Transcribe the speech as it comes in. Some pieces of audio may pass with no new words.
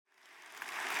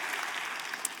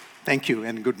Thank you,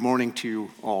 and good morning to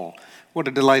you all. What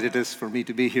a delight it is for me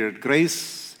to be here at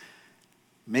Grace,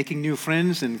 making new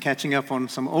friends and catching up on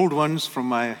some old ones from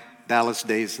my Dallas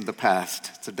days in the past.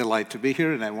 It's a delight to be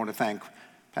here, and I want to thank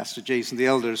Pastor Jason and the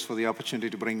elders for the opportunity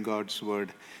to bring God's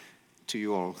word to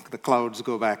you all. The Clouds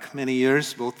go back many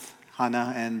years. Both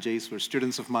Hannah and Jace were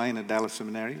students of mine at Dallas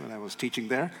Seminary when I was teaching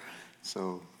there.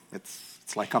 So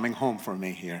it's like coming home for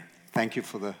me here. Thank you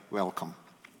for the welcome.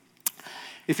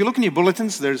 If you look in your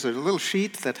bulletins, there's a little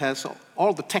sheet that has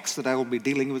all the text that I will be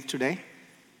dealing with today.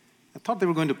 I thought they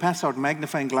were going to pass out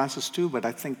magnifying glasses too, but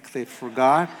I think they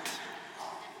forgot.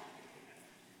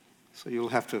 So you'll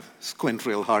have to squint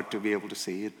real hard to be able to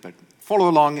see it, but follow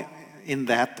along in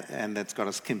that, and that's got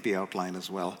a skimpy outline as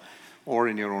well, or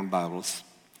in your own Bibles.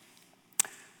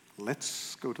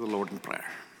 Let's go to the Lord in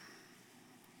prayer.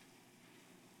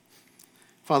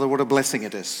 Father, what a blessing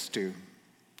it is to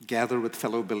gather with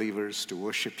fellow believers to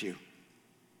worship you.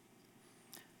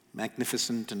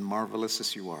 Magnificent and marvelous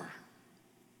as you are,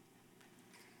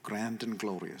 grand and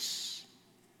glorious,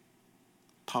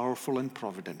 powerful and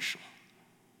providential.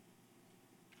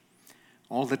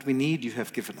 All that we need you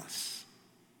have given us.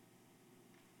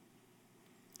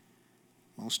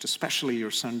 Most especially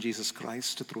your Son, Jesus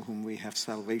Christ, through whom we have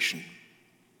salvation.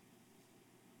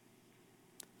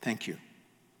 Thank you.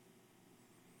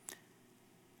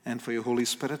 And for your Holy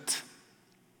Spirit,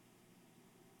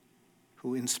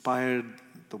 who inspired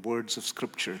the words of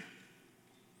Scripture.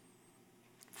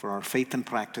 For our faith and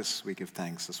practice, we give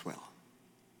thanks as well.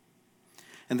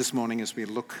 And this morning, as we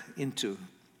look into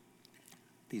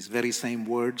these very same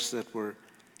words that were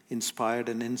inspired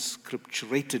and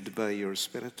inscripturated by your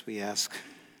Spirit, we ask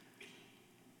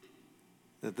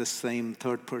that this same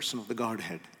third person of the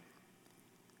Godhead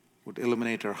would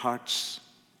illuminate our hearts,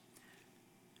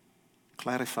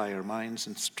 clarify our minds,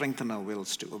 and strengthen our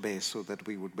wills to obey so that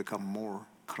we would become more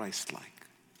Christ-like.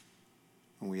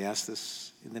 And we ask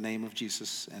this in the name of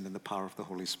Jesus and in the power of the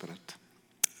Holy Spirit.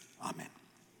 Amen.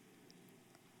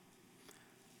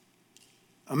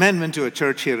 A man went to a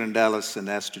church here in Dallas and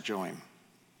asked to join.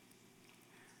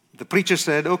 The preacher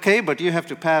said, "Okay, but you have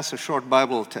to pass a short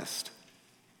Bible test.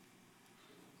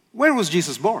 Where was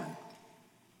Jesus born?"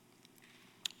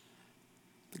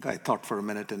 The guy thought for a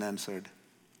minute and answered,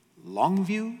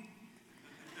 "Longview?"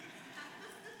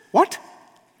 "What?"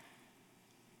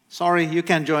 "Sorry, you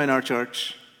can't join our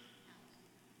church."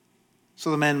 So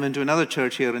the man went to another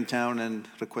church here in town and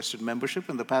requested membership,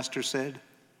 and the pastor said,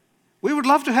 "We would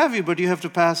love to have you, but you have to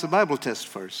pass a Bible test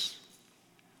first.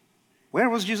 Where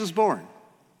was Jesus born?"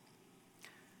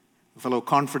 The fellow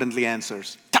confidently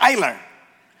answers, Tyler,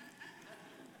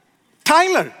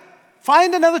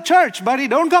 find another church, buddy,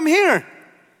 don't come here."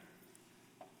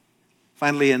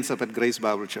 Finally ends up at Grace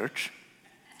Bible Church,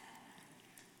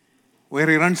 where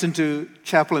he runs into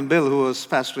Chaplain Bill, who was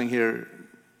pastoring here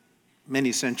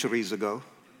many centuries ago.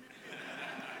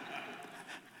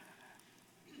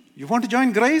 "You want to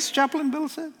join Grace?" Chaplain Bill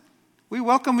said. "We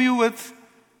welcome you with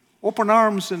open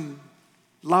arms and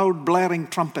loud blaring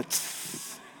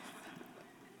trumpets."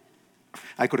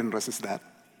 I couldn't resist that.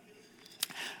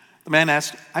 The man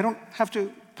asked, "I don't have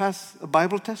to pass a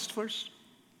Bible test first?"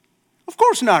 "Of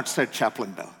course not," said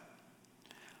Chaplain Bell.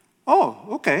 "Oh,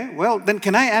 okay. Well, then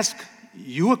can I ask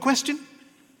you a question?"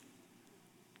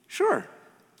 "Sure."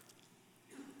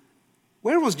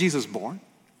 "Where was Jesus born?"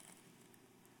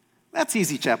 "That's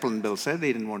easy," Chaplain Bill said.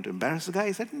 They didn't want to embarrass the guy.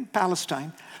 He said, "In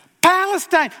Palestine."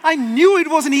 "Palestine! I knew it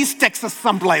was in East Texas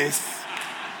someplace."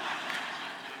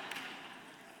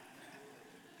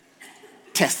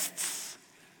 Tests.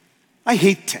 I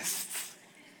hate tests.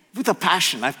 With a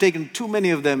passion. I've taken too many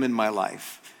of them in my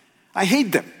life. I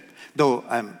hate them. Though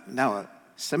I'm now a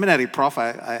seminary prof,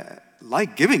 I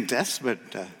like giving tests, but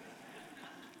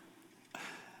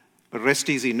rest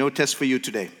easy, no test for you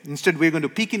today. Instead, we're going to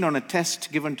peek in on a test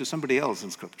given to somebody else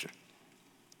in Scripture.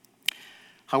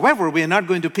 However, we are not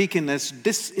going to peek in as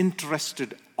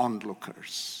disinterested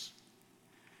onlookers,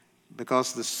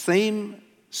 because the same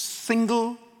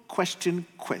single question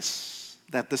quiz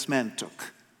that this man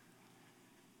took,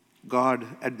 God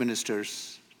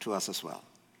administers to us as well.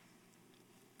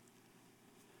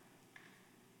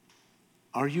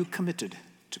 Are you committed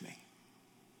to me?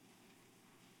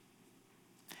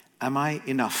 Am I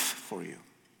enough for you?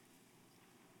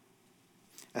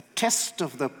 A test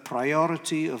of the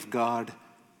priority of God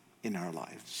in our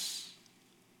lives.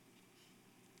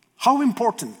 How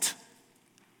important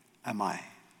am I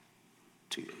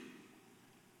to you?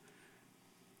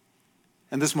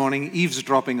 And this morning,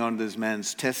 eavesdropping on this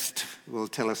man's test will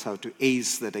tell us how to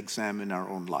ace that exam in our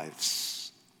own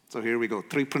lives. So here we go,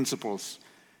 3 principles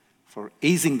for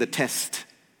acing the test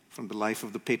from the life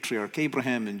of the patriarch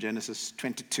Abraham in Genesis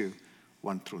 22,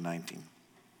 1 through 19.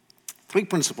 3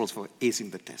 principles for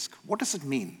acing the test. What does it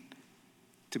mean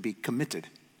to be committed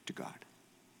to God?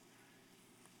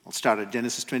 I'll start at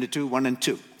Genesis 22, 1 and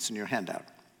 2. It's in your handout.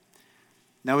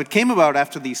 Now it came about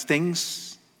after these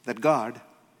things that God,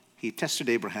 he tested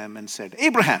Abraham and said,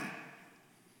 Abraham!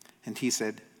 And he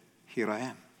said, here I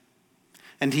am.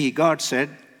 And God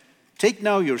said, take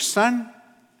now your son,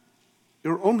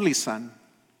 your only son,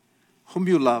 whom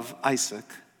you love, Isaac,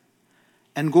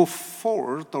 and go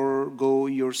forth or go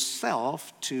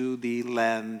yourself to the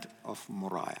land of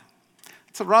Moriah.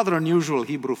 It's a rather unusual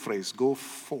Hebrew phrase, go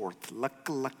forth,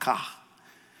 lakah.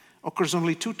 Occurs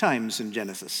only 2 times in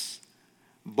Genesis.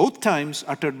 Both times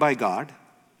uttered by God,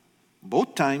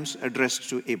 both times addressed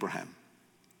to Abraham.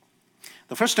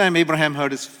 The first time Abraham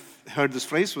heard this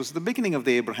phrase was the beginning of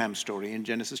the Abraham story in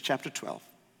Genesis chapter 12,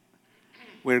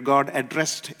 where God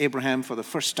addressed Abraham for the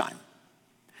first time.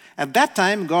 At that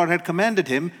time, God had commanded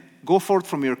him, go forth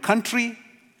from your country,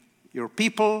 your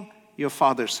people, your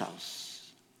father's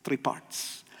house. 3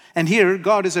 parts. And here,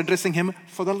 God is addressing him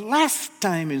for the last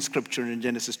time in Scripture in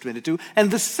Genesis 22. And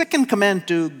the second command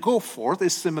to go forth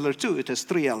is similar too. It has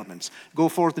 3 elements. Go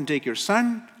forth and take your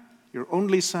son, your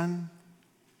only son,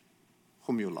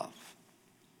 whom you love,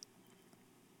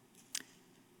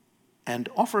 and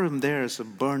offer him there as a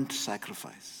burnt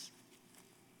sacrifice.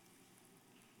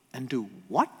 And do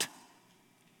what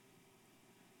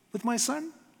with my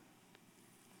son?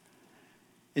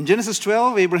 In Genesis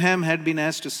 12, Abraham had been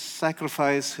asked to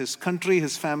sacrifice his country,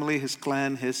 his family, his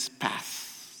clan, his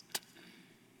past.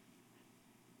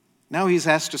 Now he's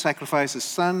asked to sacrifice his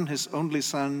son, his only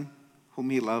son, whom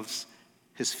he loves,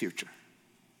 his future.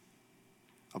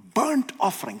 A burnt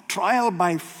offering, trial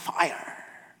by fire,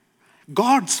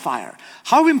 God's fire.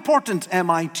 How important am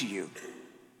I to you?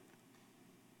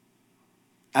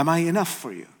 Am I enough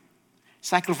for you?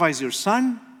 Sacrifice your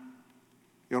son,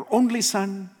 your only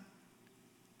son,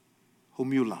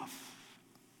 whom you love.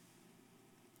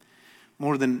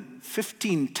 More than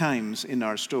 15 times in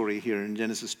our story here in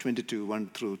Genesis 22,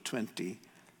 1 through 20,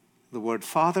 the word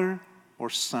father or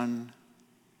son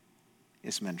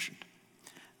is mentioned.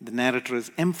 The narrator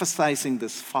is emphasizing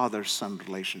this father-son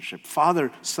relationship.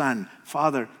 Father, son,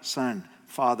 father, son,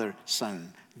 father,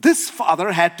 son. This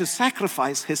father had to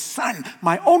sacrifice his son,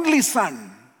 my only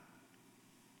son,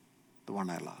 the one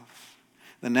I love.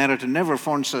 The narrator never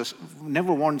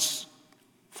wants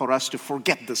for us to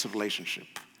forget this relationship.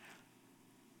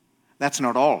 That's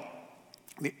not all.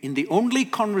 In the only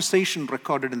conversation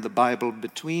recorded in the Bible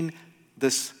between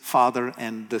this father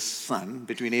and this son,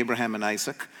 between Abraham and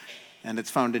Isaac, and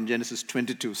it's found in Genesis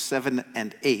 22, 7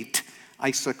 and 8,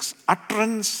 Isaac's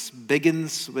utterance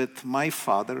begins with my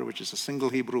father, which is a single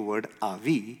Hebrew word,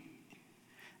 avi,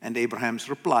 and Abraham's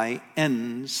reply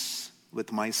ends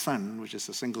with my son, which is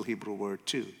a single Hebrew word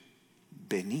too,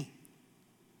 beni.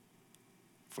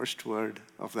 First word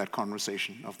of that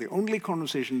conversation, of the only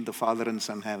conversation the father and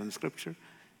son have in Scripture,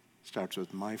 starts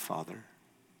with my father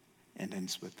and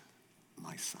ends with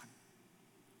my son.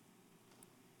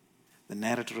 The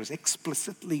narrator is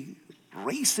explicitly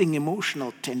raising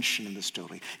emotional tension in the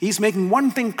story. He's making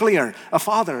one thing clear. A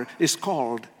father is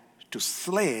called to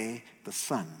slay the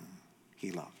son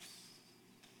he loves.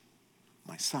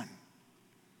 My son,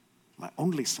 my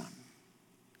only son,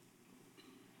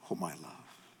 whom I love.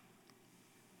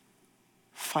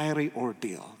 Fiery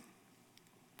ordeal.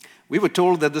 We were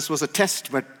told that this was a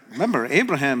test, but remember,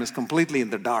 Abraham is completely in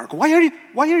the dark. Why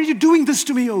are you doing this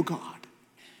to me, O God?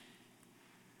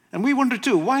 And we wonder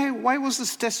too, why was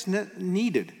this test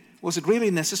needed? Was it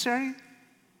really necessary?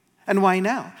 And why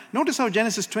now? Notice how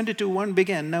Genesis 22:1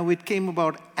 began. Now it came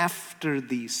about after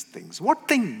these things. What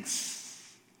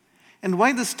things? And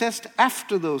why this test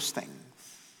after those things?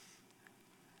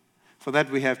 For that,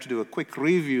 we have to do a quick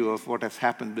review of what has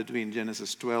happened between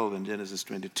Genesis 12 and Genesis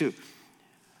 22.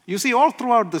 You see, all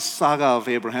throughout the saga of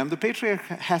Abraham, the patriarch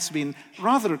has been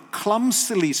rather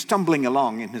clumsily stumbling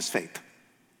along in his faith.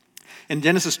 In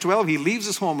Genesis 12, he leaves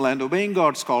his homeland, obeying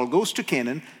God's call, goes to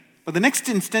Canaan, but the next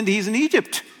instant, he's in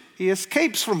Egypt. He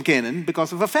escapes from Canaan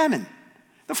because of a famine.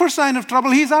 The first sign of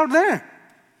trouble, he's out there.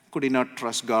 Could he not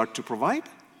trust God to provide?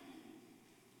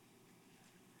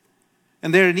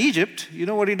 And there in Egypt, you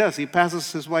know what he does? He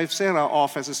passes his wife Sarah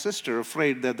off as a sister,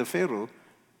 afraid that the Pharaoh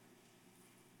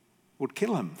would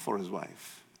kill him for his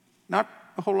wife. Not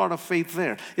a whole lot of faith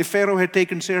there. If Pharaoh had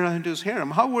taken Sarah into his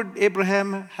harem, how would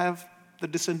Abraham have the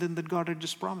descendant that God had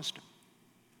just promised him?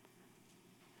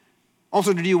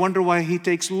 Also, did you wonder why he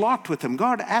takes Lot with him?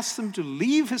 God asks him to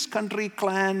leave his country,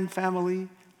 clan, family,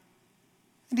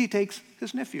 and he takes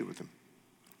his nephew with him.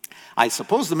 I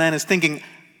suppose the man is thinking,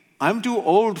 I'm too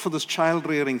old for this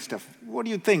child-rearing stuff. What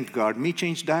do you think, God? Me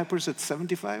change diapers at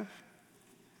 75?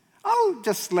 I'll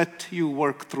just let you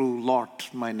work through Lot,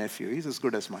 my nephew. He's as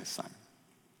good as my son.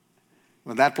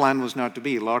 Well, that plan was not to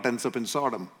be. Lot ends up in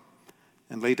Sodom.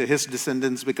 And later his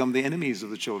descendants become the enemies of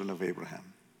the children of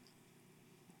Abraham.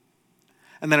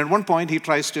 And then at one point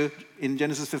in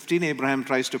Genesis 15, Abraham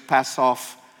tries to pass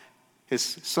off his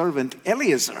servant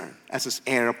Eliezer as his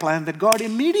heir, a plan that God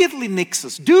immediately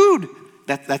nixes. Dude,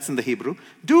 that's in the Hebrew.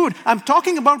 Dude, I'm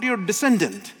talking about your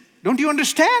descendant. Don't you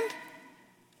understand?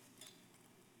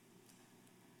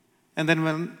 And then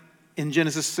when in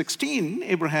Genesis 16,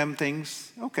 Abraham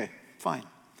thinks, okay, fine.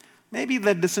 Maybe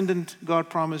that descendant God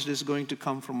promised is going to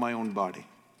come from my own body.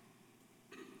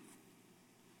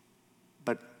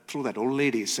 But through that old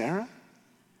lady, Sarah?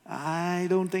 I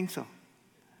don't think so.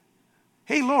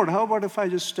 Hey, Lord, how about if I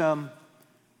just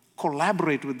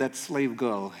collaborate with that slave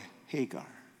girl, Hagar?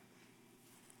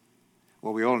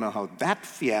 Well, we all know how that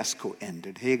fiasco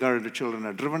ended. Hagar and the children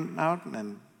are driven out,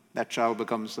 and that child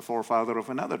becomes the forefather of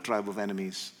another tribe of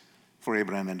enemies for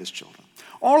Abraham and his children.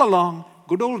 All along,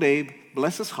 good old Abe,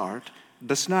 bless his heart,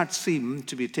 does not seem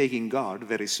to be taking God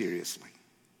very seriously.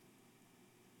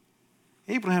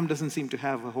 Abraham doesn't seem to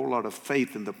have a whole lot of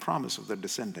faith in the promise of the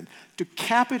descendant. To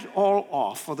cap it all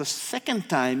off, for the second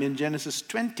time in Genesis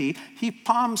 20, he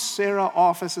palms Sarah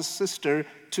off as his sister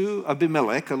to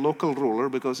Abimelech, a local ruler,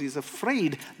 because he's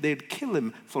afraid they'd kill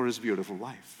him for his beautiful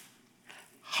wife.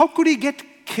 How could he get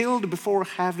killed before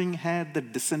having had the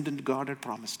descendant God had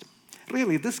promised him?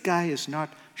 Really, this guy is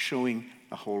not showing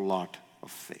a whole lot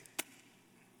of faith.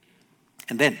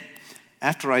 And then,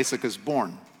 after Isaac is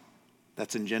born,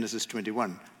 that's in Genesis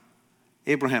 21,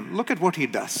 Abraham, look at what he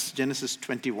does. Genesis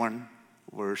 21,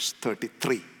 verse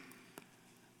 33.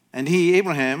 And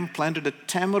Abraham, planted a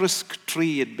tamarisk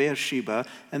tree at Beersheba,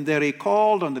 and there he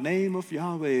called on the name of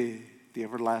Yahweh, the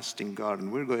everlasting God.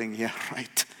 And we're going, yeah,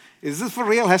 right. Is this for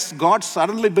real? Has God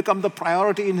suddenly become the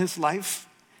priority in his life?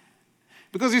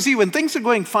 Because you see, when things are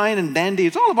going fine and dandy,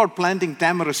 it's all about planting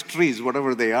tamarisk trees,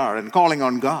 whatever they are, and calling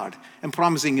on God and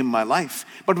promising him my life.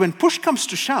 But when push comes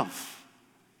to shove,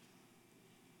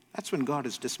 that's when God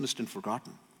is dismissed and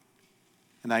forgotten.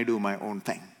 And I do my own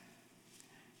thing.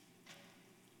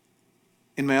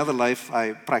 In my other life,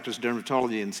 I practice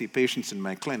dermatology and see patients in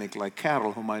my clinic, like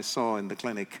Carol, whom I saw in the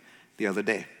clinic the other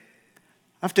day.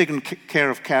 I've taken care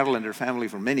of Carol and her family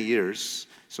for many years.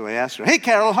 So I asked her, hey,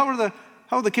 Carol, how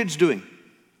are the kids doing?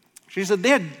 She said,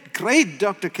 they're great,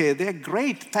 Dr. K. They're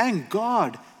great. Thank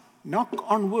God. Knock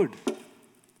on wood.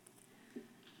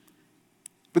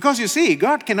 Because you see,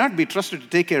 God cannot be trusted to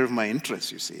take care of my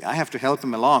interests, you see. I have to help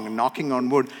him along, and knocking on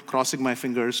wood, crossing my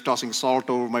fingers, tossing salt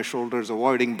over my shoulders,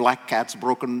 avoiding black cats,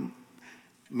 broken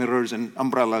mirrors, and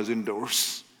umbrellas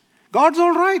indoors. God's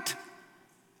all right.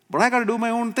 But I got to do my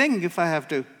own thing if I have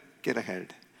to get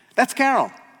ahead. That's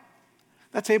Carol.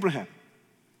 That's Abraham.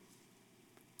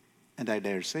 And I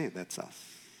dare say that's us.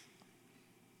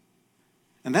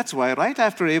 And that's why right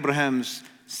after Abraham's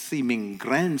seeming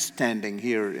grandstanding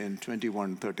here in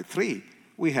 21:33,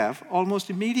 we have almost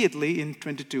immediately in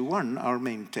 22:1, our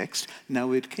main text,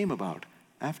 now it came about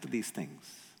after these things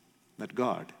that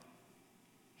God,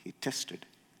 he tested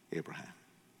Abraham.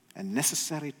 A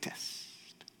necessary test.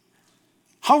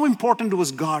 How important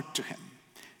was God to him?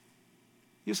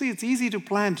 You see, it's easy to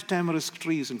plant tamarisk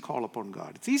trees and call upon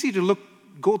God. It's easy to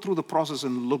go through the process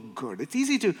and look good. It's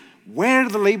easy to wear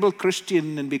the label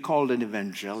Christian and be called an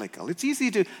evangelical. It's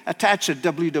easy to attach a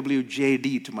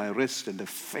WWJD to my wrist and a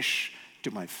fish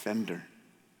to my fender.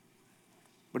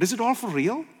 But is it all for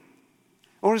real?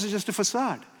 Or is it just a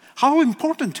facade? How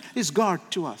important is God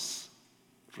to us?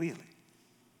 Really?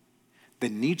 There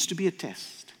needs to be a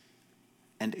test.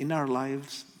 And in our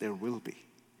lives, there will be.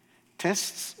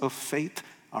 Tests of faith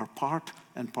are part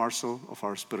and parcel of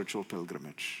our spiritual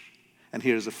pilgrimage. And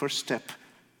here's the first step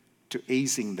to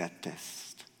acing that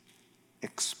test.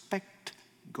 Expect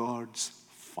God's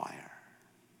fire.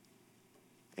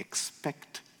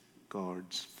 Expect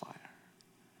God's fire.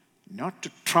 Not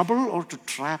to trouble or to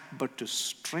trap, but to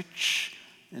stretch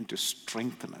and to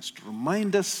strengthen us, to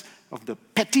remind us of the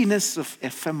pettiness of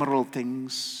ephemeral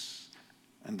things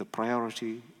and the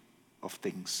priority of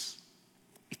things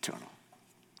eternal.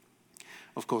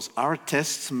 Of course, our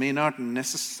tests may not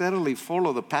necessarily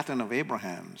follow the pattern of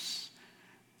Abraham's.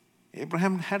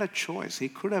 Abraham had a choice. He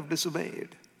could have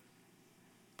disobeyed.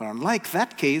 But unlike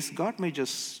that case, God may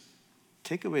just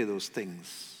take away those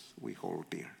things we hold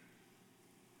dear.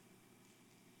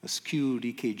 A skewed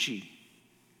EKG,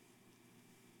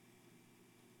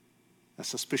 a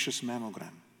suspicious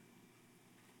mammogram,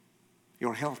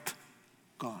 your health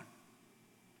gone.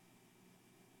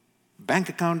 bank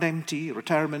account empty,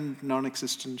 retirement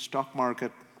non-existent, stock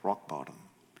market rock bottom.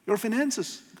 Your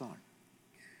finances gone.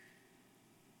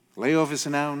 Layoff is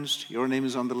announced, your name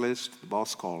is on the list, the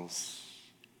boss calls.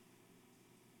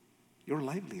 Your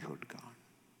livelihood gone.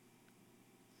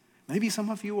 Maybe some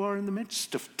of you are in the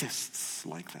midst of tests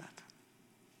like that.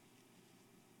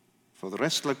 For the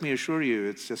rest, let me assure you,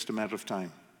 it's just a matter of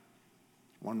time.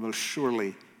 One will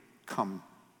surely come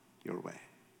your way.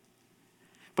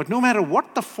 But no matter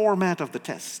what the format of the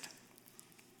test,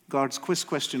 God's quiz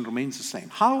question remains the same.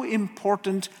 How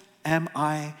important am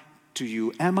I to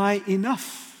you? Am I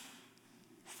enough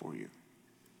for you?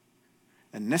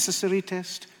 A necessary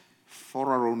test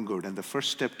for our own good. And the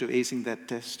first step to acing that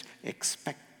test,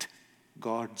 expect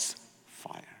God's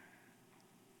fire.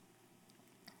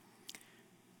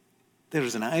 There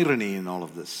is an irony in all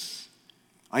of this.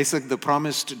 Isaac, the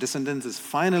promised descendant, is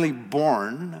finally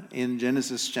born in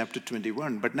Genesis chapter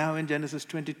 21. But now in Genesis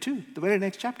 22, the very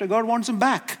next chapter, God wants him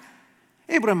back.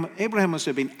 Abraham must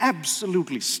have been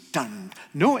absolutely stunned.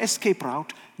 No escape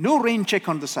route, no rain check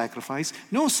on the sacrifice,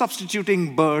 no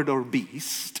substituting bird or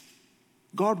beast.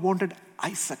 God wanted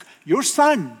Isaac, your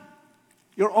son,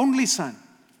 your only son,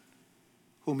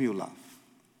 whom you love.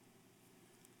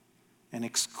 An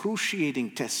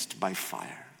excruciating test by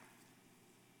fire.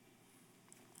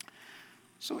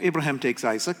 So Abraham takes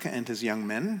Isaac and his young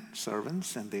men,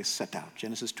 servants, and they set out.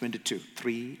 Genesis 22,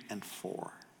 3 and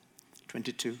 4.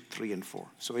 22, 3 and 4.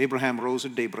 So Abraham rose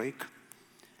at daybreak,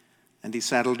 and he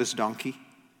saddled his donkey,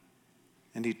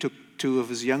 and he took 2 of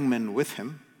his young men with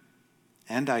him,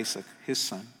 and Isaac, his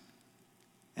son,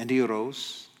 and he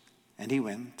arose, and he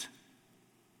went.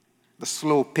 The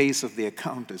slow pace of the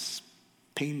account is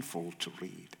painful to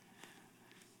read.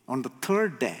 On the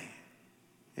 3rd day,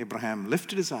 Abraham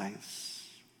lifted his eyes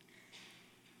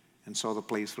and saw the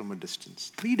place from a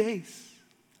distance. 3 days.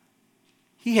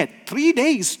 He had 3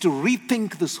 days to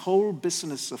rethink this whole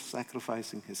business of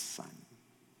sacrificing his son.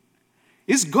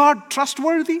 Is God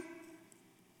trustworthy?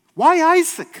 Why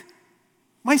Isaac?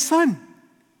 My son,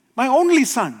 my only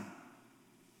son,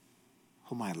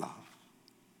 whom I love.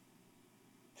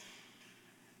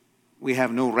 We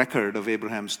have no record of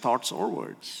Abraham's thoughts or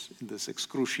words in this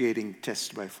excruciating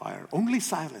test by fire. Only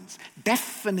silence,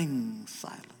 deafening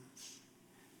silence,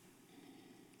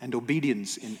 and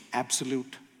obedience in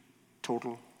absolute,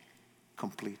 total,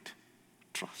 complete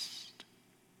trust.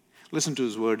 Listen to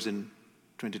his words in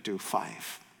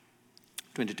 22:5.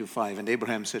 22:5, and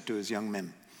Abraham said to his young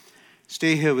men,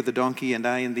 "Stay here with the donkey, and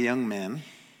I and the young man,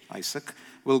 Isaac,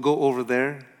 will go over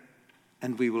there,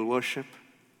 and we will worship,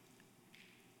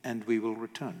 and we will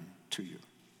return to you."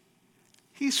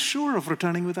 He's sure of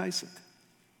returning with Isaac.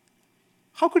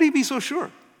 How could he be so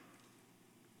sure?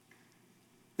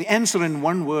 The answer in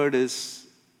one word is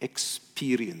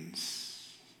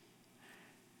experience.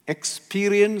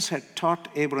 Experience had taught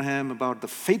Abraham about the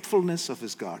faithfulness of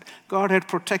his God. God had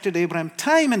protected Abraham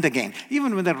time and again,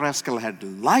 even when that rascal had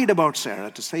lied about Sarah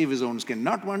to save his own skin,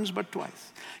 not once but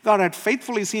twice. God had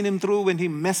faithfully seen him through when he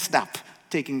messed up,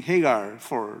 taking Hagar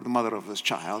for the mother of his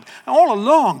child. And all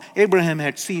along, Abraham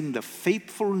had seen the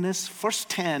faithfulness,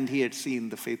 firsthand he had seen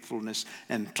the faithfulness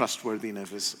and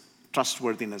trustworthiness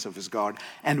of his God.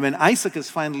 And when Isaac is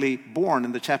finally born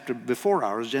in the chapter before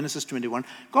ours, Genesis 21,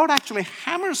 God actually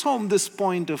hammers home this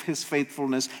point of his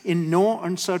faithfulness in no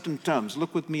uncertain terms.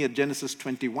 Look with me at Genesis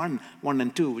 21, 1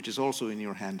 and 2, which is also in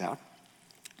your handout.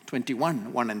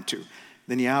 21, 1 and 2.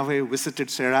 Then Yahweh visited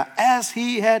Sarah as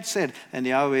he had said, and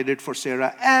Yahweh did for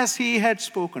Sarah as he had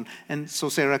spoken. And so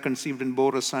Sarah conceived and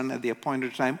bore a son at the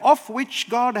appointed time, of which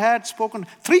God had spoken.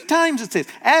 3 times it says,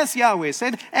 as Yahweh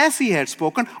said, as he had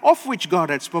spoken, of which God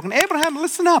had spoken. Abraham,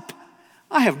 listen up.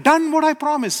 I have done what I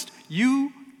promised.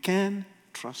 You can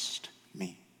trust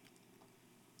me.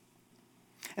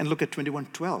 And look at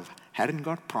 21:12. Hadn't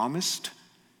God promised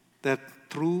that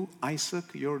through Isaac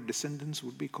your descendants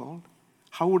would be called?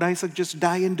 How would Isaac just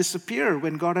die and disappear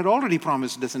when God had already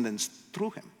promised descendants through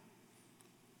him?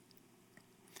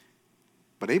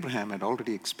 But Abraham had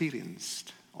already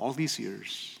experienced all these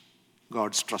years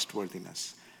God's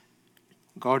trustworthiness.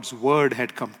 God's word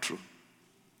had come true.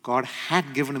 God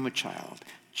had given him a child,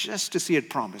 just as he had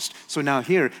promised. So now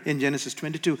here in Genesis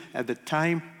 22, at the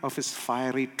time of his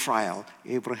fiery trial,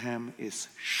 Abraham is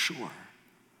sure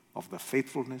of the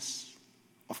faithfulness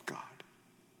of God.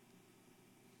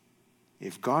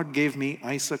 If God gave me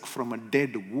Isaac from a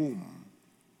dead womb,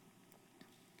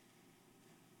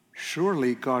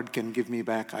 surely God can give me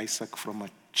back Isaac from a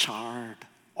charred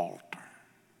altar.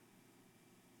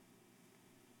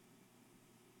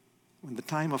 When the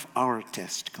time of our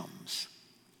test comes,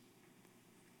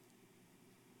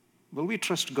 Will we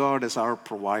trust God as our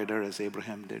provider, as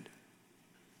Abraham did?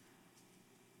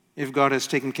 If God has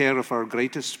taken care of our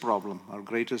greatest problem, our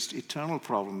greatest eternal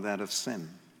problem, that of sin,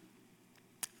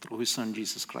 through his Son,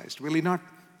 Jesus Christ, will he not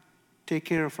take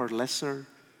care of our lesser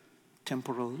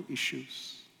temporal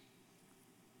issues?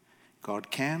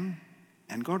 God can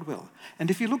and God will.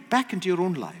 And if you look back into your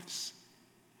own lives,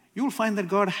 you will find that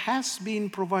God has been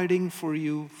providing for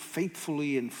you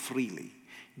faithfully and freely,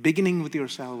 beginning with your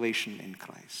salvation in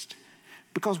Christ.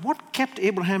 Because what kept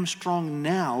Abraham strong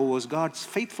now was God's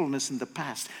faithfulness in the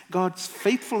past. God's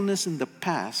faithfulness in the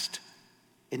past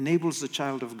enables the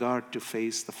child of God to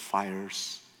face the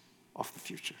fires of the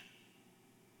future.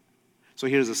 So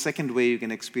here's a second way you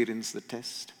can experience the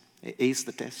test, ace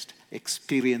the test,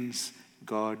 experience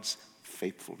God's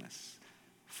faithfulness.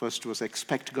 First was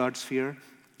expect God's fear,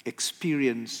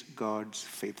 experience God's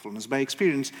faithfulness. By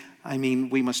experience, I mean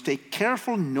we must take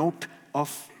careful note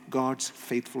of God's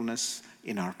faithfulness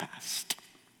in our past.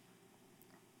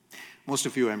 Most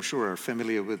of you, I'm sure, are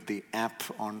familiar with the app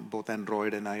on both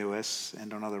Android and iOS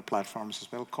and on other platforms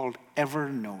as well called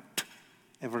Evernote.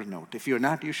 Evernote. If you're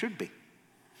not, you should be.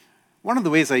 One of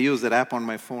the ways I use that app on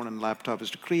my phone and laptop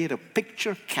is to create a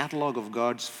picture catalog of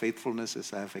God's faithfulness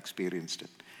as I've experienced it.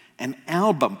 An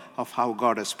album of how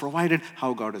God has provided,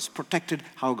 how God has protected,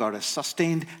 how God has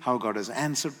sustained, how God has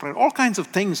answered prayer. All kinds of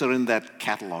things are in that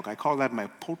catalog. I call that my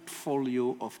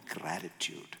portfolio of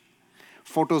gratitude.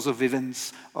 Photos of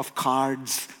events, of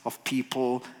cards, of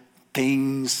people,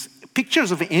 things,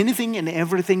 pictures of anything and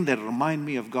everything that remind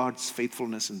me of God's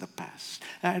faithfulness in the past.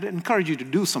 I'd encourage you to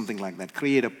do something like that.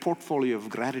 Create a portfolio of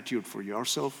gratitude for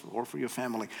yourself or for your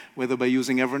family, whether by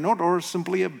using Evernote or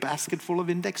simply a basket full of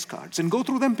index cards. And go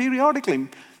through them periodically.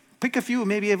 Pick a few,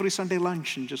 maybe every Sunday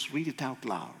lunch, and just read it out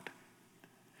loud.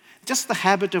 Just the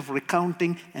habit of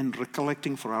recounting and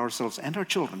recollecting for ourselves and our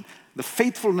children the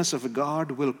faithfulness of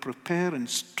God will prepare and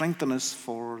strengthen us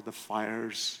for the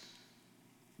fires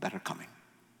that are coming.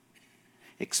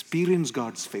 Experience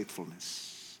God's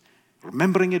faithfulness,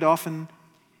 remembering it often,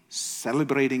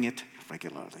 celebrating it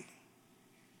regularly.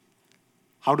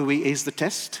 How do we ace the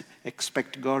test?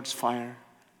 Expect God's fire,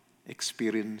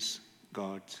 experience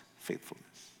God's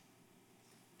faithfulness.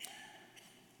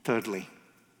 Thirdly,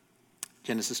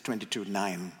 Genesis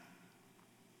 22:9.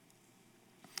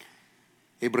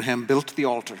 Abraham built the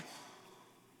altar,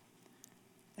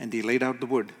 and he laid out the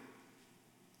wood,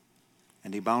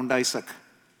 and he bound Isaac,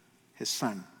 his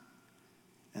son,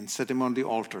 and set him on the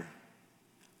altar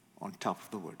on top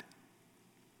of the wood.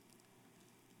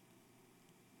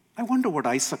 I wonder what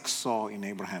Isaac saw in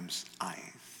Abraham's eyes.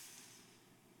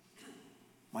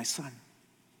 My son,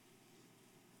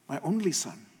 my only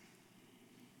son,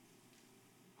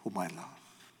 whom I love.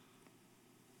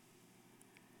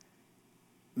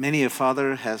 Many a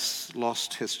father has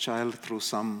lost his child through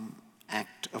some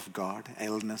act of God,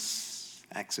 illness,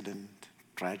 accident,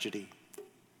 tragedy.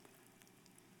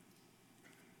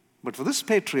 But for this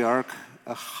patriarch,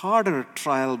 a harder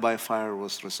trial by fire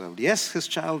was reserved. Yes, his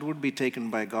child would be taken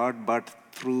by God, but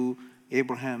through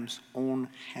Abraham's own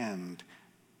hand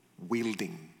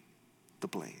wielding the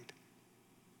blade.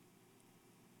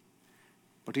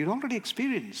 But he'd already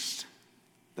experienced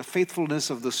the faithfulness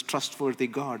of this trustworthy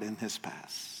God in his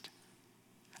past.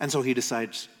 And so he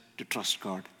decides to trust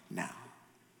God now.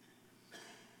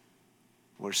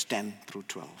 Verse 10 through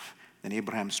 12. Then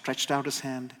Abraham stretched out his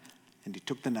hand and he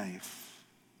took the knife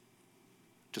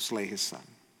to slay his son.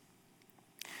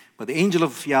 But the angel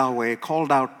of Yahweh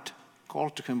called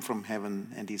to him from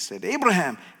heaven, and he said,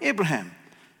 Abraham, Abraham,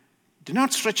 do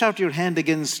not stretch out your hand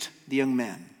against the young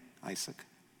man, Isaac,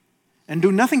 and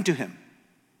do nothing to him.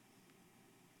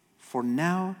 For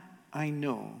now I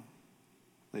know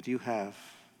that you have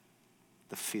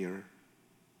the fear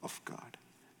of God.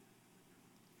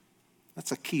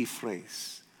 That's a key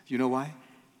phrase. You know why?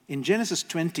 In Genesis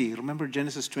 20, remember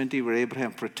Genesis 20 where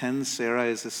Abraham pretends Sarah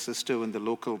is his sister when the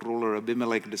local ruler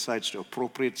Abimelech decides to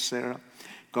appropriate Sarah?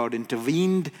 God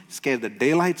intervened, scared the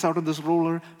daylights out of this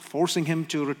ruler, forcing him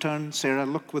to return Sarah.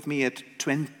 Look with me at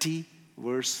 20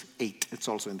 verse 8. It's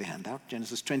also in the handout.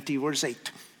 Genesis 20 verse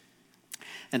 8.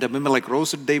 And Abimelech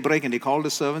rose at daybreak, and he called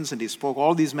his servants, and he spoke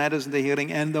all these matters in the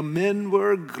hearing, and the men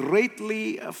were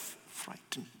greatly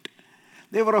frightened.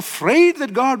 They were afraid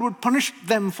that God would punish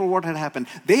them for what had happened.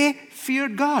 They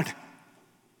feared God.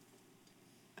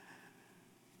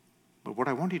 But what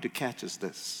I want you to catch is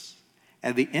this.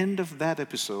 At the end of that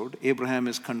episode, Abraham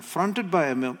is confronted by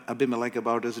Abimelech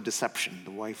about his deception,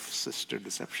 the wife-sister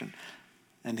deception.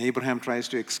 And Abraham tries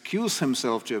to excuse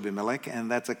himself to Abimelech, and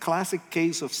that's a classic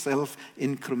case of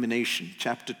self-incrimination.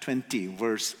 Chapter 20,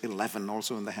 verse 11,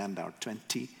 also in the handout,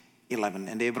 20, 11.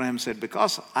 And Abraham said,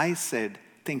 because I said,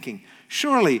 thinking,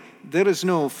 surely there is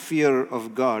no fear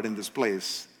of God in this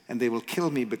place, and they will kill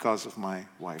me because of my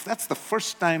wife. That's the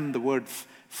first time the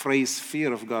phrase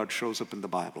fear of God shows up in the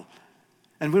Bible.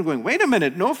 And we're going, wait a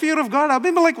minute, no fear of God?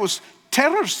 Abimelech was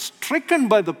terror-stricken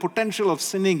by the potential of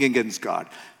sinning against God.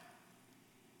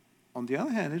 On the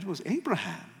other hand, it was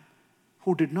Abraham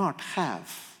who did not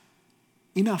have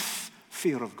enough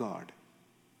fear of God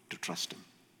to trust him.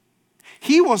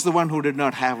 He was the one who did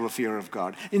not have a fear of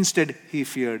God. Instead, he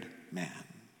feared man.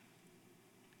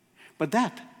 But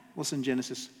that was in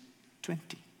Genesis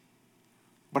 20.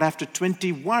 But after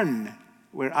 21,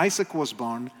 where Isaac was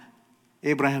born,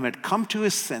 Abraham had come to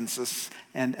his senses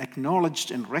and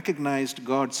acknowledged and recognized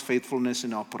God's faithfulness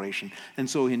in operation. And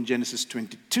so in Genesis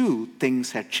 22,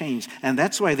 things had changed. And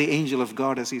that's why the angel of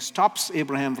God, as he stops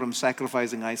Abraham from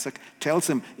sacrificing Isaac, tells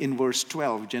him in verse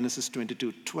 12, Genesis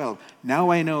 22:12, now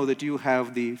I know that you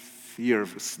have the fear,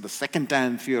 the second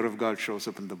time fear of God shows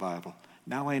up in the Bible.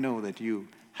 Now I know that you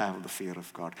have the fear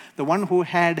of God. The one who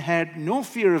had no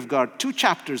fear of God 2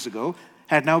 chapters ago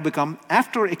had now become,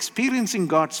 after experiencing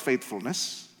God's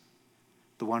faithfulness,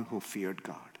 the one who feared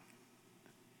God.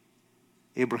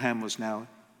 Abraham was now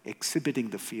exhibiting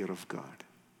the fear of God.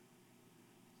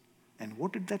 And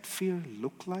what did that fear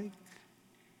look like?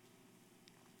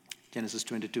 Genesis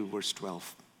 22, verse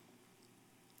 12.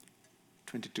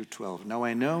 22:12. Now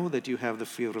I know that you have the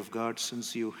fear of God,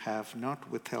 since you have not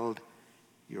withheld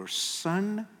your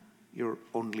son, your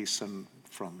only son,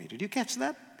 from me. Did you catch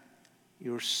that?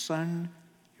 Your son,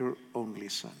 your only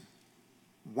son.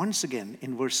 Once again,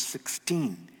 in verse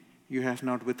 16, you have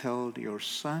not withheld your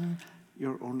son,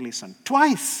 your only son.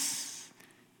 Twice.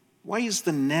 Why is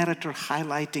the narrator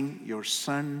highlighting your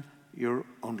son, your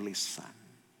only son?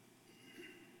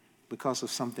 Because of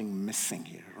something missing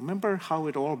here. Remember how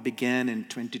it all began in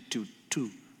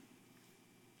 22:2.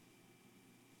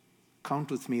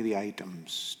 Count with me the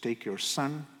items. Take your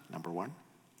son, number 1.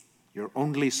 Your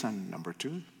only son, number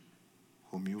 2.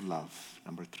 Whom you love,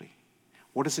 number 3.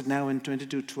 What is it now in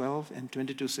 22:12 and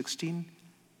 22:16?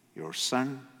 Your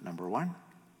son, number 1.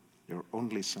 Your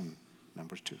only son,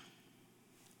 number 2.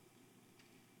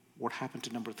 What happened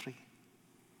to number 3?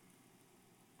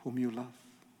 Whom you love.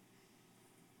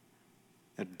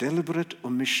 A deliberate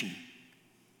omission.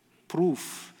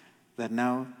 Proof that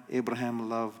now Abraham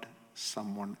loved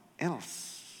someone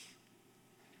else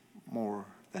more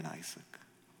than Isaac.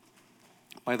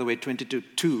 By the way,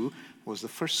 22:2 was the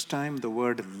first time the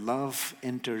word love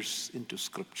enters into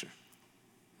Scripture.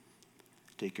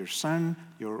 Take your son,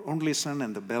 your only son,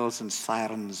 and the bells and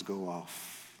sirens go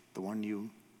off. The one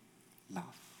you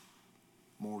love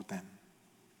more than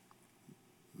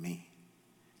me.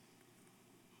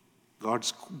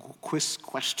 God's quiz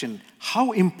question,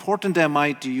 how important am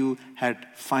I to you, had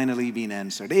finally been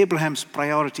answered. Abraham's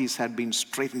priorities had been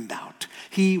straightened out.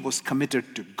 He was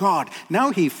committed to God.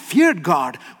 Now he feared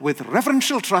God with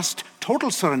reverential trust, total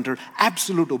surrender,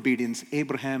 absolute obedience.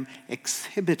 Abraham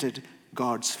exhibited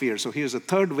God's fear. So here's a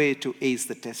third way to ace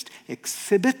the test.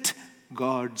 Exhibit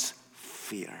God's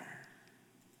fear.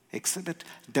 Exhibit,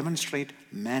 demonstrate,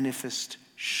 manifest,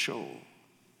 show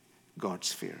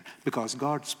God's fear. Because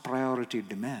God's priority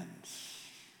demands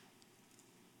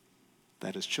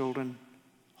that his children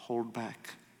hold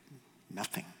back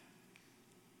nothing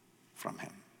from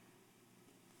him.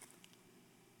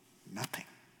 Nothing.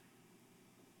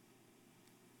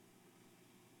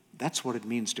 That's what it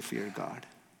means to fear God.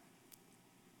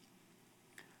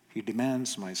 He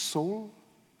demands my soul,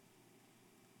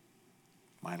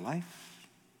 my life,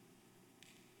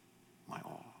 my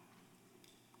all.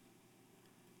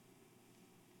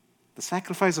 The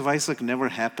sacrifice of Isaac never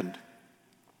happened.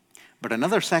 But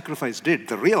another sacrifice did.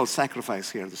 The real sacrifice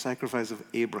here, the sacrifice of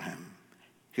Abraham.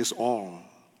 His all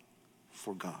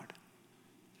for God.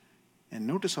 And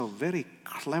notice how very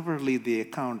cleverly the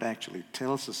account actually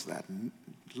tells us that.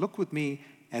 Look with me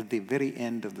at the very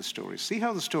end of the story. See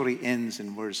how the story ends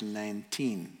in verse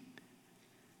 19.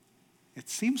 It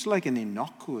seems like an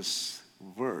innocuous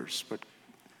verse, but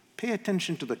pay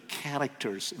attention to the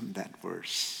characters in that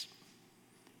verse.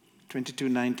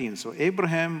 22:19. So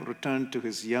Abraham returned to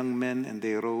his young men, and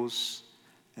they arose,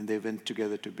 and they went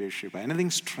together to Beersheba.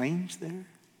 Anything strange there?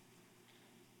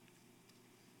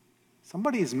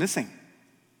 Somebody is missing.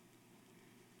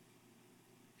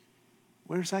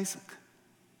 Where's Isaac?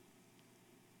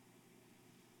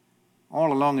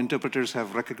 All along, interpreters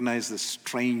have recognized this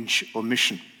strange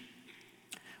omission.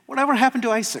 Whatever happened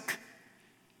to Isaac?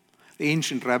 The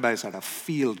ancient rabbis had a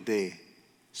field day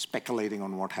speculating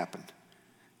on what happened.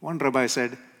 One rabbi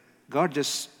said, God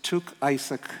just took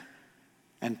Isaac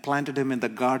and planted him in the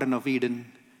Garden of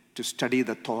Eden to study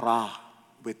the Torah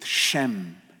with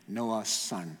Shem, Noah's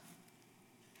son.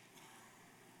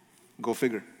 Go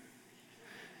figure.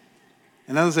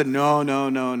 Another said,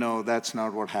 no, that's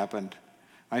not what happened.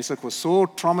 Isaac was so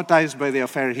traumatized by the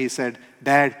affair, he said,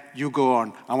 Dad, you go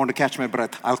on. I want to catch my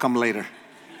breath. I'll come later.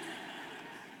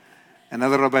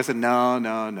 Another rabbi said,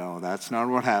 no, that's not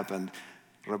what happened.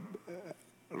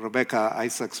 Rebecca,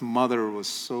 Isaac's mother, was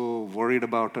so worried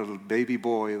about her baby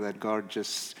boy that God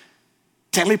just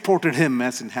teleported him,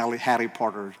 as in Harry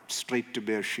Potter, straight to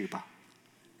Beersheba.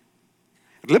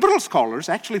 Liberal scholars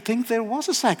actually think there was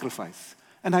a sacrifice,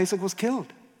 and Isaac was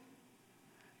killed.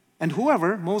 And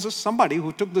whoever, Moses, somebody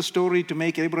who took the story to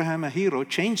make Abraham a hero,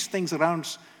 changed things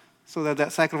around so that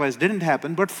that sacrifice didn't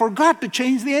happen, but forgot to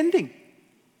change the ending.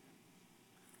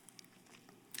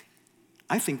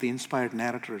 I think the inspired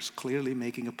narrator is clearly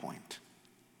making a point.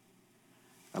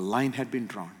 A line had been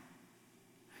drawn.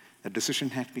 A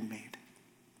decision had been made.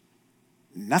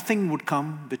 Nothing would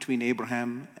come between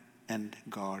Abraham and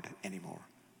God anymore,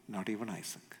 not even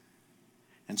Isaac.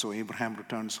 And so Abraham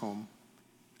returns home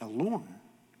alone,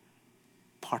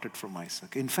 parted from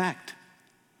Isaac. In fact,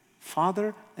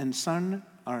 father and son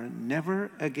are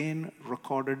never again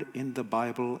recorded in the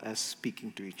Bible as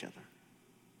speaking to each other.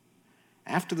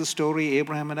 After the story,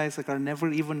 Abraham and Isaac are never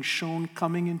even shown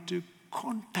coming into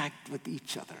contact with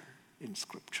each other in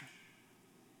Scripture.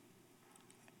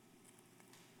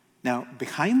 Now,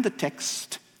 behind the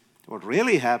text, what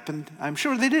really happened, I'm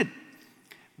sure they did.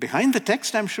 Behind the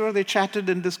text, I'm sure they chatted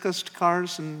and discussed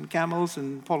cars and camels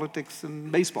and politics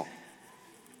and baseball.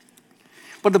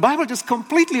 But the Bible just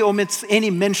completely omits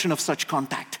any mention of such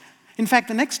contact. In fact,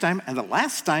 the next time, and the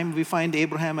last time we find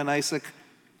Abraham and Isaac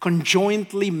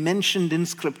conjointly mentioned in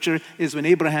Scripture is when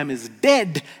Abraham is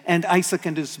dead and Isaac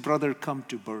and his brother come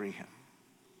to bury him.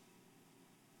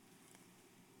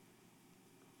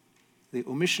 The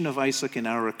omission of Isaac in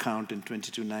our account in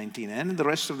 22:19 and in the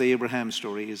rest of the Abraham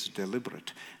story is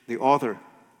deliberate. The author,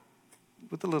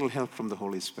 with a little help from the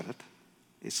Holy Spirit,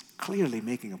 is clearly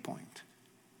making a point.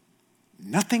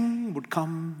 Nothing would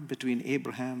come between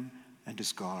Abraham and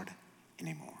his God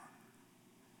anymore.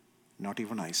 Not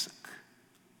even Isaac.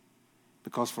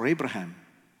 Because for Abraham,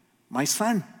 my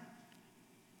son,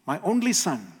 my only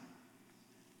son,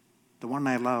 the one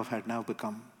I love, had now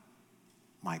become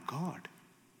my God.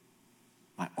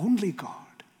 My only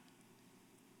God,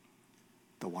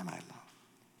 the one I love.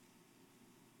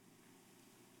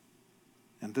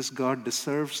 And this God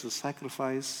deserves the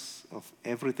sacrifice of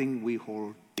everything we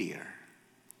hold dear.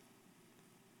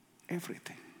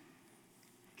 Everything.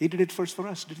 He did it first for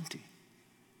us, didn't he?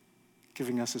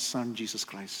 Giving us his son, Jesus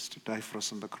Christ, to die for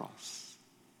us on the cross.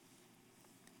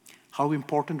 How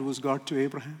important was God to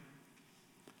Abraham?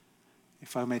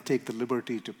 If I may take the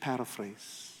liberty to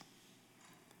paraphrase,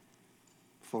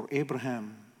 for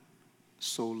Abraham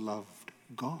so loved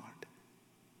God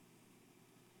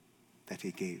that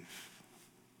he gave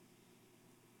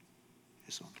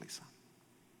his only son.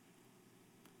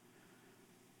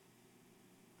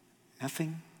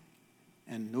 Nothing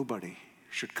and nobody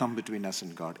should come between us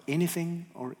and God. Anything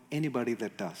or anybody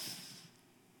that does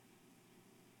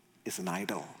is an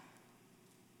idol.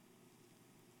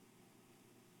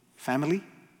 Family?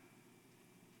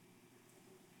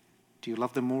 Do you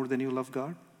love them more than you love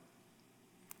God?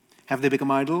 Have they become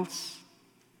idols?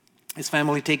 Is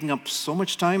family taking up so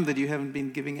much time that you haven't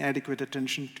been giving adequate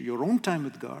attention to your own time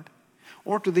with God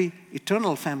or to the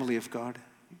eternal family of God,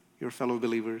 your fellow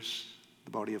believers,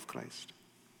 the body of Christ?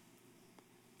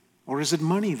 Or is it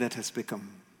money that has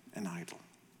become an idol?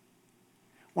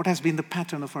 What has been the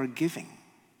pattern of our giving?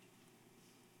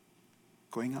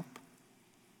 Going up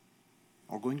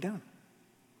or going down?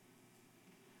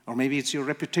 Or maybe it's your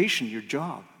reputation, your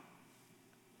job,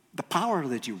 the power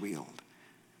that you wield.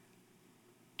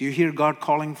 Do you hear God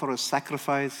calling for a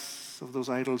sacrifice of those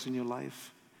idols in your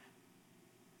life?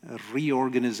 A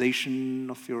reorganization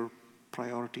of your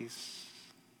priorities?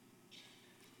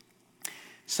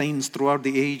 Saints throughout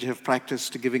the age have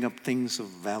practiced giving up things of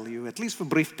value, at least for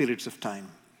brief periods of time.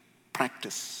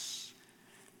 Practice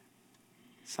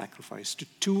sacrifice to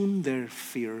tune their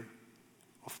fear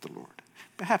of the Lord.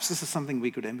 Perhaps this is something we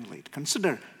could emulate.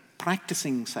 Consider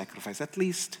practicing sacrifice, at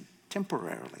least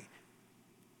temporarily.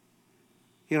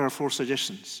 Here are 4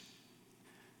 suggestions.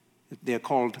 They are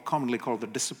commonly called the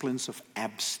disciplines of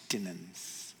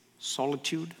abstinence.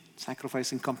 Solitude,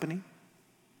 sacrificing company.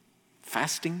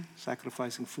 Fasting,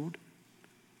 sacrificing food.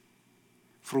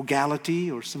 Frugality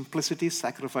or simplicity,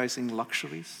 sacrificing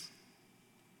luxuries.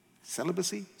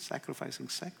 Celibacy, sacrificing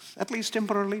sex, at least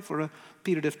temporarily for a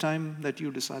period of time that you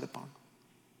decide upon.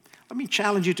 Let me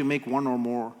challenge you to make one or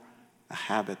more a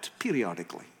habit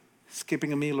periodically.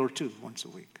 skipping a meal or two once a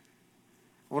week,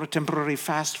 or a temporary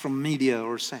fast from media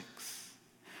or sex,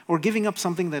 or giving up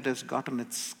something that has gotten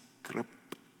its grip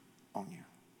on you.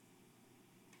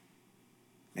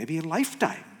 Maybe a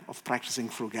lifetime of practicing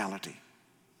frugality.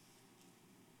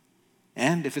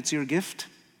 And if it's your gift,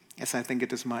 as I think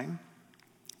it is mine,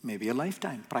 maybe a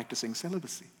lifetime practicing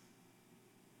celibacy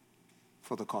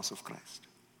for the cause of Christ.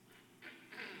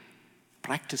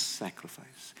 Practice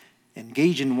sacrifice.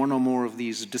 Engage in one or more of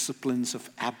these disciplines of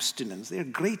abstinence. They are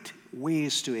great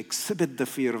ways to exhibit the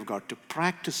fear of God, to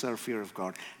practice our fear of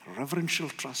God. Reverential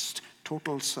trust,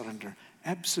 total surrender,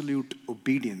 absolute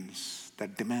obedience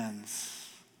that demands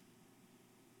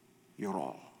your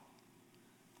all.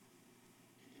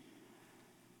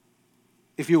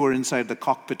 If you were inside the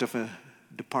cockpit of a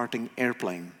departing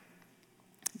airplane,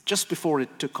 just before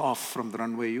it took off from the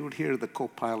runway, you would hear the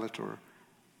co-pilot or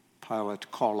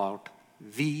pilot call out,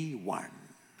 V1,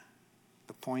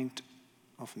 the point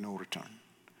of no return.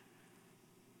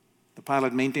 The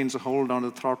pilot maintains a hold on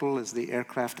the throttle as the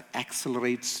aircraft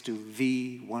accelerates to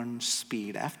V1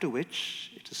 speed, after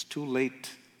which it is too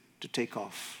late to take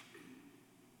off,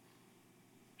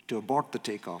 to abort the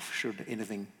takeoff should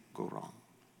anything go wrong.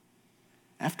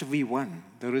 After V1,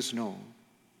 there is no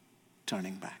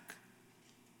turning back.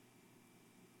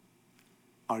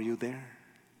 Are you there?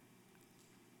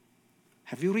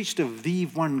 Have you reached a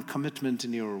V1 commitment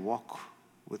in your walk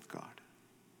with God?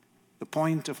 The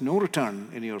point of no return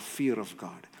in your fear of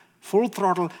God. Full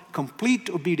throttle, complete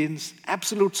obedience,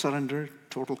 absolute surrender,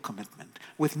 total commitment.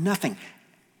 With nothing,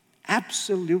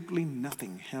 absolutely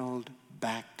nothing held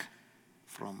back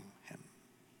from Him.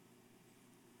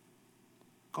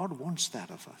 God wants that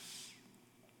of us.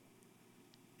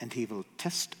 And He will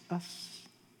test us.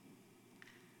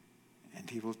 And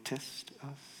He will test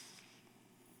us.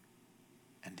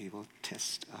 And He will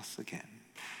test us again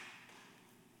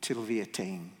till we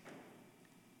attain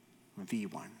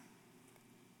V1.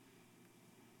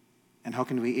 And how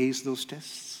can we ace those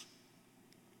tests?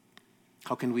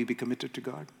 How can we be committed to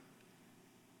God?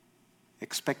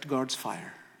 Expect God's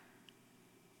fire.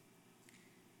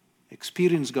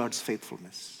 Experience God's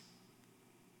faithfulness.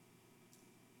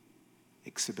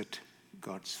 Exhibit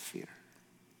God's fear.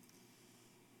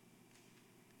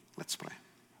 Let's pray.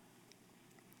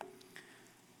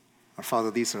 Our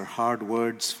Father, these are hard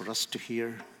words for us to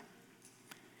hear,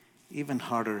 even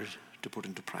harder to put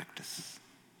into practice.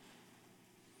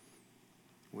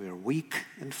 We are weak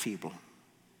and feeble,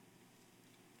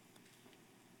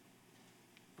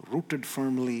 rooted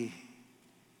firmly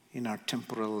in our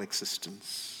temporal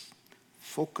existence,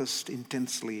 focused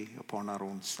intensely upon our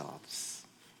own selves.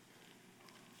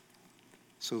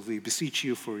 So we beseech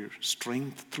you for your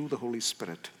strength through the Holy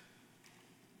Spirit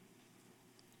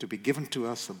to be given to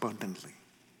us abundantly,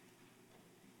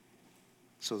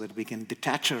 so that we can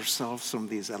detach ourselves from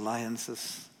these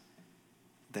alliances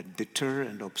that deter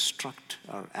and obstruct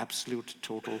our absolute,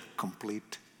 total,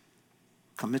 complete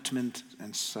commitment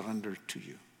and surrender to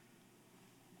you.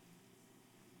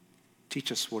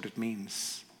 Teach us what it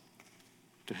means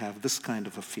to have this kind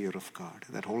of a fear of God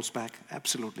that holds back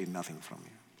absolutely nothing from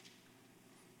you.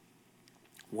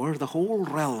 Were the whole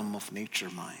realm of nature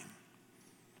mine,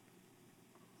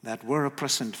 that were a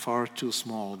present far too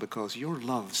small, because your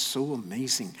love, so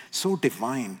amazing, so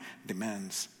divine,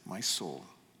 demands my soul,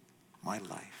 my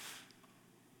life,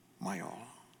 my all.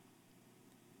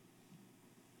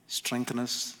 Strengthen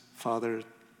us, Father,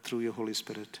 through your Holy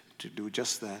Spirit, to do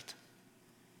just that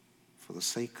for the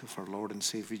sake of our Lord and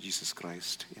Savior Jesus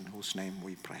Christ, in whose name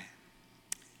we pray.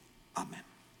 Amen.